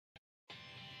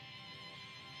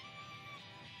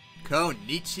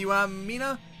Konnichiwa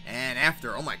Mina, and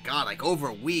after, oh my god, like over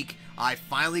a week, I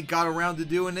finally got around to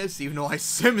doing this, even though I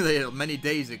simulated it many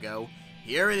days ago.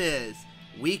 Here it is,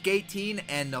 week 18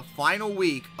 and the final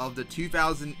week of the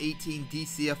 2018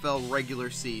 DCFL regular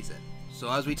season. So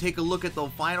as we take a look at the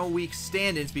final week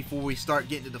standings before we start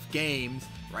getting to the games,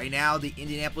 right now the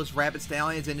Indianapolis Rapid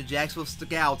Stallions and the Jacksonville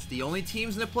Scouts, the only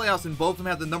teams in the playoffs, and both of them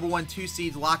have the number 1, 2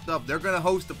 seeds locked up. They're going to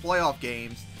host the playoff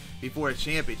games before the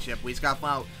championship. We just got to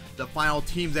find out the final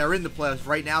teams that are in the playoffs.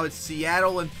 Right now it's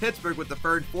Seattle and Pittsburgh with the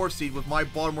 3rd and 4th seed, with my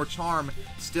Baltimore Charm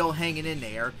still hanging in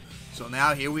there. So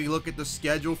now here we look at the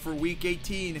schedule for week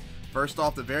 18. First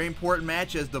off, the very important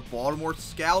match as the Baltimore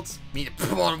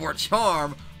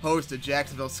Charm host the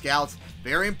Jacksonville Scouts.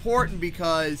 Very important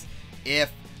because if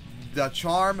the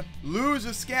Charm lose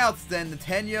the Scouts, then the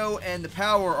Tenyo and the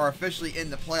Power are officially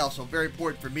in the playoffs. So very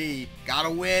important for me.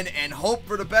 Gotta win and hope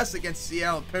for the best against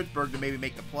Seattle and Pittsburgh to maybe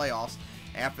make the playoffs.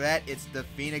 After that, it's the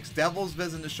Phoenix Devils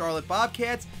visiting the Charlotte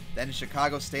Bobcats. Then the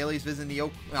Chicago Staleys visiting the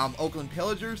Oakland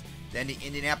Pillagers. Then the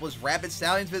Indianapolis Rapid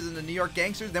Stallions visiting the New York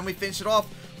Gangsters. Then we finish it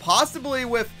off possibly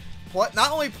with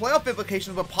not only playoff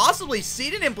implications, but possibly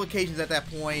seeding implications at that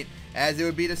point, as it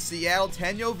would be the Seattle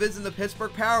Tenyo visiting the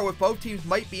Pittsburgh Power, with both teams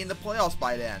might be in the playoffs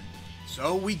by then.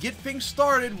 So we get things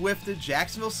started with the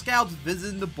Jacksonville Scouts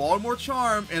visiting the Baltimore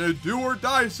Charm in a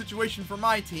do-or-die situation for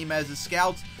my team, as the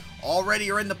Scouts already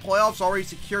are in the playoffs, already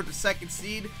secured the 2nd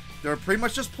seed. They're pretty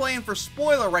much just playing for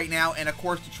spoiler right now, and of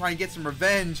course to try and get some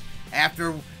revenge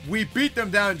after we beat them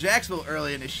down in Jacksonville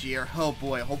earlier this year. Oh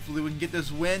boy, hopefully we can get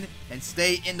this win and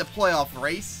stay in the playoff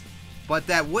race. But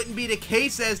that wouldn't be the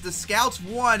case, as the Scouts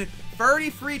won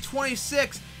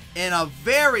 33-26 in a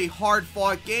very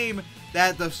hard-fought game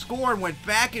that the scoring went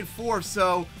back and forth.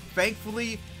 So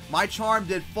thankfully my Charm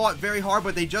fought very hard,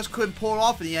 but they just couldn't pull it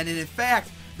off in the end. And in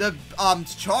fact, the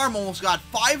Charm almost got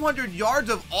 500 yards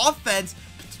of offense.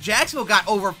 Jacksonville got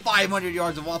over 500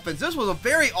 yards of offense. This was a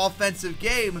very offensive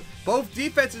game. Both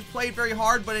defenses played very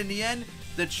hard, but in the end,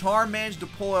 the Charm managed to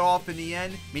pull it off in the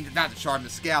end. I mean, not the Charm, the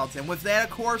Scouts. And with that,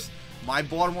 of course, my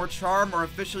Baltimore Charm are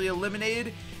officially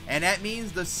eliminated. And that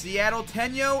means the Seattle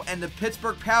Tenyo and the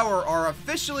Pittsburgh Power are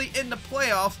officially in the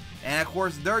playoffs. And of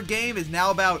course, their game is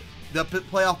now about the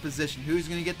playoff position. Who's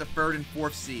going to get the 3rd and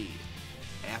 4th seed?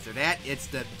 After that, it's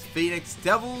the Phoenix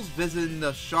Devils visiting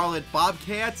the Charlotte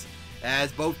Bobcats.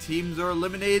 As both teams are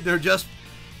eliminated, they're just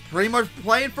pretty much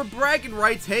playing for bragging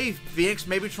rights. Hey, Phoenix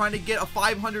maybe trying to get a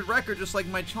 500 record just like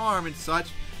my Charm and such.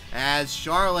 As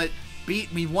Charlotte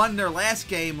won their last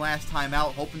game last time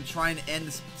out, hoping to try and end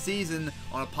the season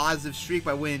on a positive streak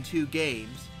by winning 2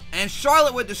 games. And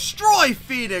Charlotte would destroy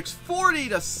Phoenix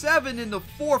 40-7 in the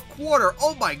 4th quarter.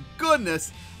 Oh my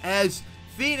goodness, as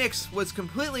Phoenix was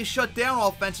completely shut down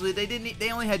offensively.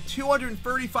 They only had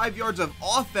 235 yards of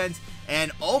offense,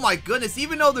 and oh my goodness,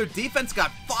 even though their defense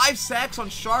got 5 sacks on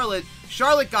Charlotte,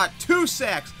 Charlotte got 2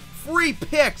 sacks, 3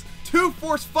 picks, 2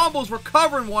 forced fumbles,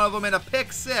 recovering one of them, and a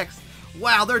pick 6.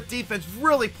 Wow, their defense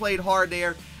really played hard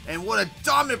there, and what a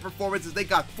dominant performance as they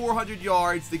got 400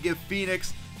 yards to give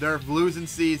Phoenix their losing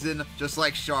season, just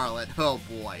like Charlotte. Oh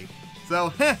boy.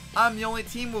 So, I'm the only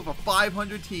team with a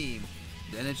 500 team.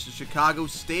 Then it's the Chicago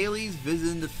Staleys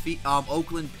visiting the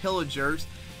Oakland Pillagers,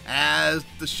 as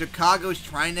the Chicago's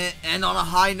trying to end on a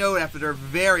high note after their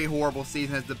very horrible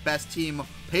season as the best team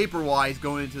paper-wise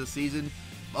going into the season.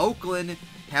 Oakland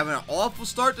having an awful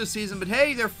start this season, but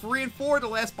hey, they're 3 and 4 the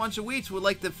last bunch of weeks. Would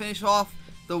like to finish off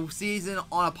the season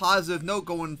on a positive note,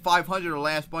 going 500 the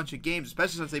last bunch of games,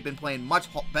 especially since they've been playing much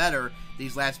better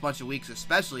these last bunch of weeks,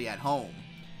 especially at home.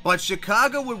 But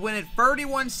Chicago would win it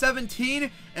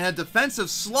 31-17 in a defensive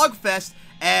slugfest,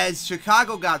 as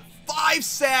Chicago got 5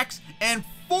 sacks and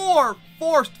 4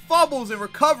 forced fumbles, and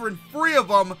recovering 3 of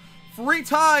them. 3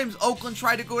 times Oakland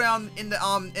tried to go down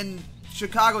in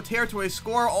Chicago territory to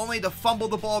score, only to fumble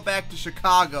the ball back to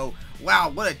Chicago.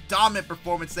 Wow, what a dominant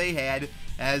performance they had,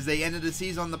 as they ended the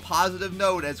season on the positive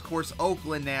note, as of course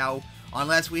Oakland now,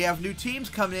 unless we have new teams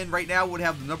coming in right now, would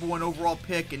have the number 1 overall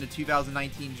pick in the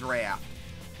 2019 draft.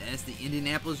 Then it's the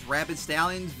Indianapolis Rapid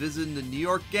Stallions visiting the New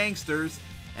York Gangsters,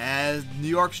 as New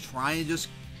York's trying to just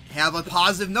have a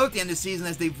positive note at the end of the season,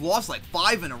 as they've lost like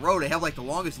 5 in a row. They have like the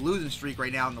longest losing streak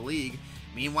right now in the league.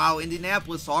 Meanwhile,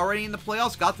 Indianapolis already in the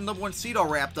playoffs, got the number 1 seed all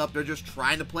wrapped up. They're just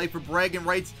trying to play for bragging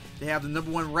rights to have the number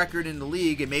 1 record in the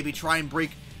league and maybe try and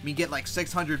get like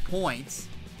 600 points.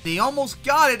 They almost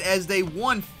got it, as they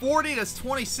won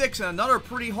 40-26 in another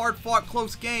pretty hard-fought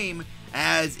close game,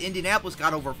 as Indianapolis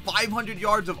got over 500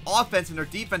 yards of offense and their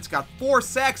defense got 4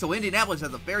 sacks. So Indianapolis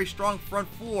has a very strong front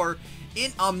four.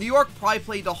 New York probably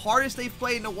played the hardest they've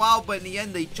played in a while, but in the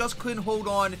end they just couldn't hold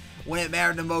on when it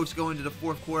mattered the most going into the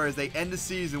fourth quarter, as they end the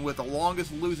season with the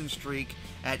longest losing streak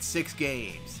at 6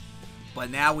 games. But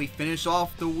now we finish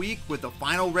off the week with the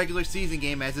final regular season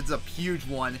game, as it's a huge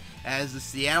one, as the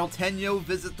Seattle Tenyo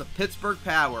visit the Pittsburgh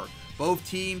Power. Both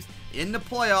teams in the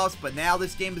playoffs, but now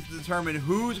this game is to determine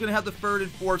who's going to have the 3rd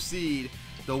and 4th seed.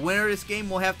 The winner of this game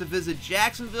will have to visit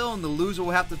Jacksonville, and the loser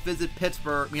will have to visit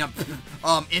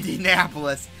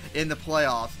Indianapolis in the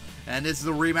playoffs. And this is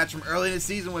a rematch from early in the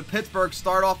season when Pittsburgh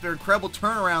started off their incredible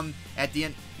turnaround at the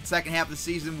second half of the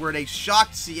season, where they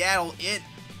shocked Seattle in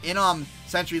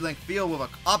CenturyLink Field with an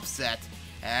upset.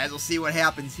 As we'll see what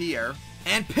happens here.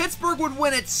 And Pittsburgh would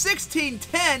win at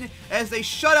 16-10 as they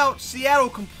shut out Seattle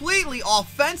completely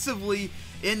offensively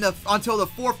until the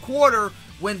fourth quarter,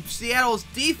 when Seattle's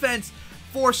defense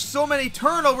forced so many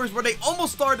turnovers where they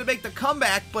almost started to make the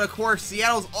comeback. But of course,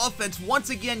 Seattle's offense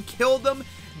once again killed them.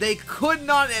 They could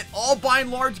not at all, by and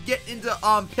large, get into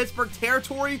Pittsburgh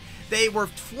territory. They were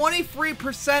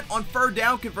 23% on 3rd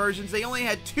down conversions. They only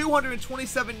had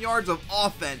 227 yards of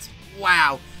offense.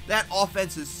 Wow, that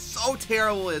offense is so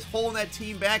terrible. It's holding that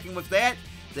team back. And with that,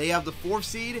 they have the 4th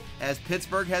seed, as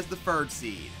Pittsburgh has the 3rd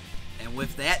seed. And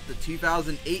with that, the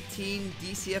 2018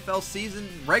 DCFL season,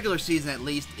 regular season at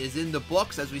least, is in the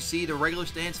books, as we see the regular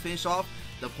stands finish off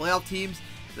the playoff teams.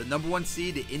 The number 1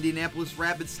 seed, the Indianapolis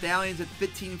Rapid Stallions at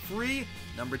 15-3.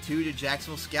 Number 2, the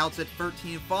Jacksonville Scouts at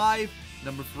 13-5.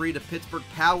 Number 3, the Pittsburgh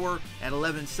Power at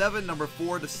 11-7. Number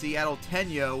 4, the Seattle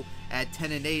Tenyo at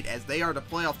 10-8, as they are the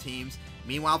playoff teams.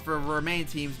 Meanwhile, for the remaining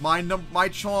teams, my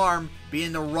charm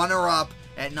being the runner-up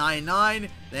at 9-9.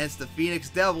 Then it's the Phoenix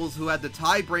Devils, who had the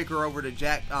tiebreaker over the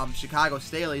Chicago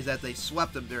Staleys, as they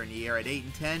swept them during the year at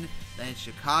 8-10. Then it's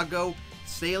Chicago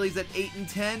Staleys at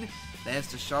 8-10. Then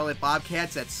it's the Charlotte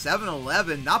Bobcats at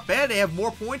 7-11. Not bad. They have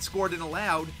more points scored than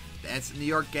allowed. Then it's the New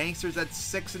York Gangsters at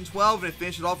 6-12. And it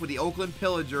finishes off with the Oakland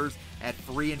Pillagers at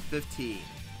 3-15.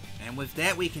 And with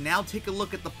that, we can now take a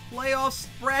look at the playoffs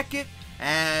bracket,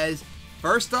 as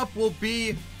first up will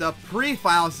be the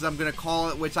pre-finals, as I'm going to call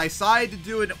it, which I decided to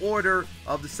do in order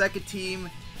of the second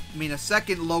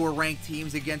lower ranked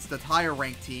teams against the higher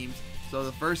ranked teams. So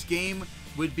the first game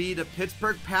would be the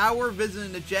Pittsburgh Power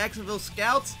visiting the Jacksonville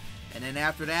Scouts. And then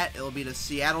after that, it'll be the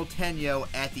Seattle Tenyo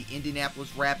at the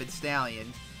Indianapolis Rapid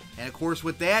Stallions. And of course,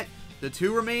 with that, the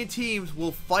 2 remaining teams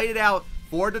will fight it out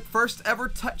for the first ever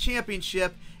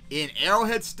championship in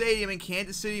Arrowhead Stadium in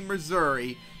Kansas City,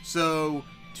 Missouri. So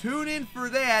tune in for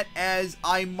that, as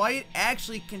I might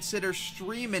actually consider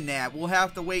streaming that. We'll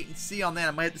have to wait and see on that.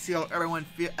 I might have to see how everyone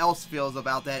else feels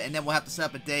about that. And then we'll have to set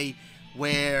up a day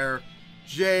where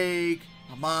Jake,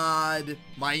 Ahmad,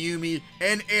 Mayumi,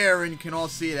 and Aaron can all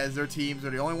see it, as their teams are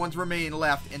the only ones remaining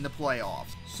left in the playoffs.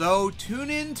 So tune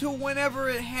in to whenever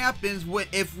it happens.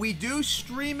 If we do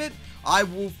stream it,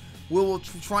 we'll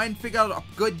try and figure out a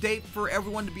good date for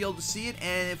everyone to be able to see it.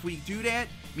 And if we do that,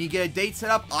 get a date set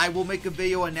up, I will make a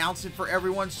video announcing for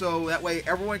everyone, so that way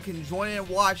everyone can join in and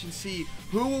watch and see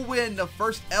who will win the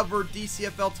first ever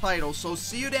DCFL title. So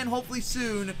see you then, hopefully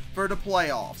soon, for the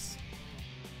playoffs.